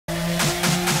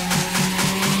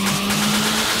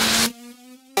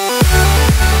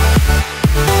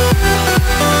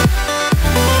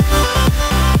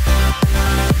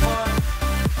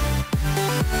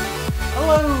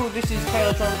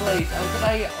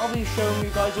I'll be showing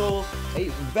you guys all a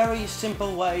very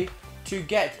simple way to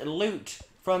get loot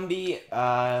from the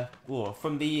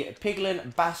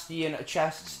Piglin Bastion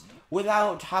chests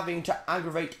without having to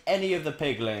aggravate any of the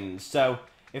piglins. So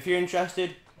if you're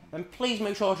interested, then please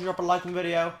make sure to drop a like on the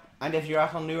video, and if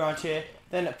you're new around here,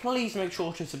 then please make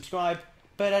sure to subscribe.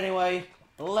 But anyway,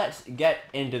 let's get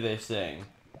into this thing.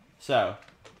 So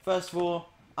first of all,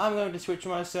 I'm going to switch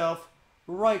myself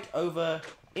right over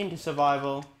into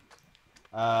survival,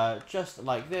 just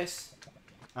like this,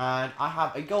 and I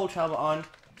have a gold helmet on,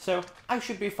 so I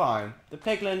should be fine. The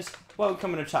piglins won't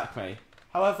come and attack me.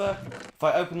 However, if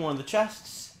I open one of the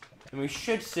chests, then we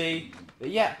should see that,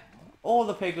 yeah, all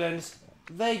the piglins,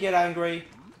 they get angry,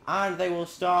 and they will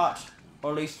start,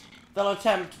 or at least they'll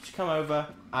attempt to come over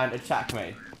and attack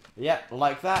me. Yep,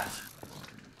 like that.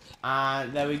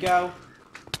 And there we go.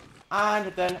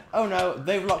 And then, oh no,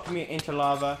 they've locked me into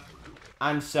lava.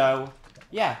 And so,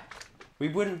 yeah, we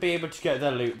wouldn't be able to get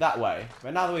their loot that way.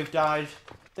 But now that we've died,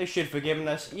 they should have forgiven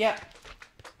us. Yep.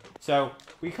 So,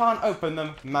 we can't open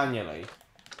them manually.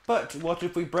 But what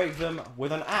if we break them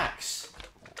with an axe?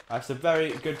 That's a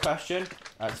very good question.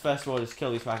 First of all, just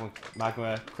kill these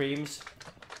magma creams.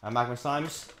 Magma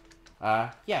slimes.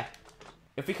 Yeah.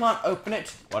 If we can't open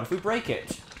it, what if we break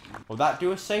it? Will that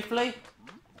do us safely?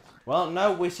 Well,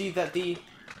 no, we see that the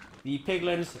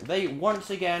piglins, they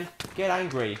once again get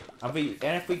angry. And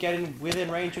if we get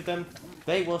within range of them,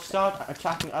 they will start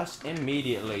attacking us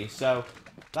immediately. So,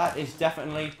 that is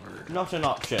definitely not an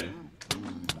option.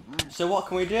 So what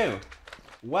can we do?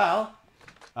 Well,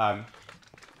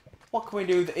 what can we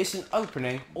do that isn't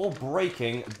opening or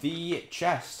breaking the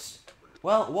chests?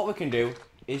 Well, what we can do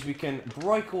is we can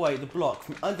break away the block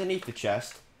from underneath the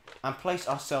chest and place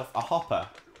ourselves a hopper.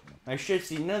 Now you should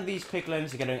see none of these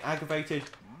piglins are getting aggravated,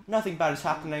 nothing bad is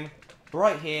happening. But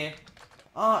right here,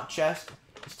 our chest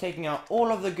is taking out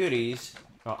all of the goodies,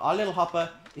 our little hopper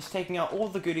is taking out all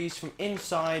the goodies from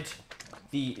inside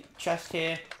the chest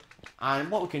here, and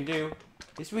what we can do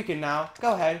is we can now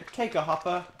go ahead, take a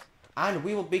hopper, and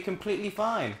we will be completely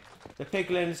fine. The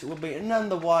piglins will be none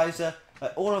the wiser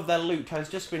that all of their loot has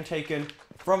just been taken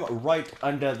from right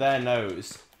under their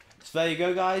nose. So there you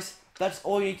go, guys. That's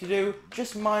all you need to do.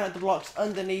 Just mine out the blocks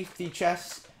underneath the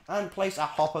chests and place a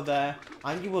hopper there,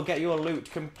 and you will get your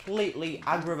loot completely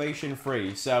aggravation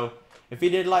free. So if you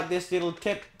did like this little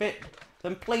bit,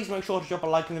 then please make sure to drop a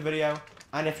like in the video.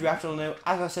 And if you're actually new,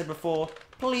 as I said before,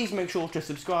 please make sure to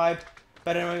subscribe.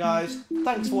 But anyway, guys,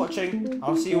 thanks for watching.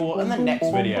 I'll see you all in the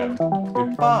next video.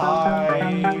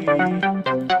 Goodbye.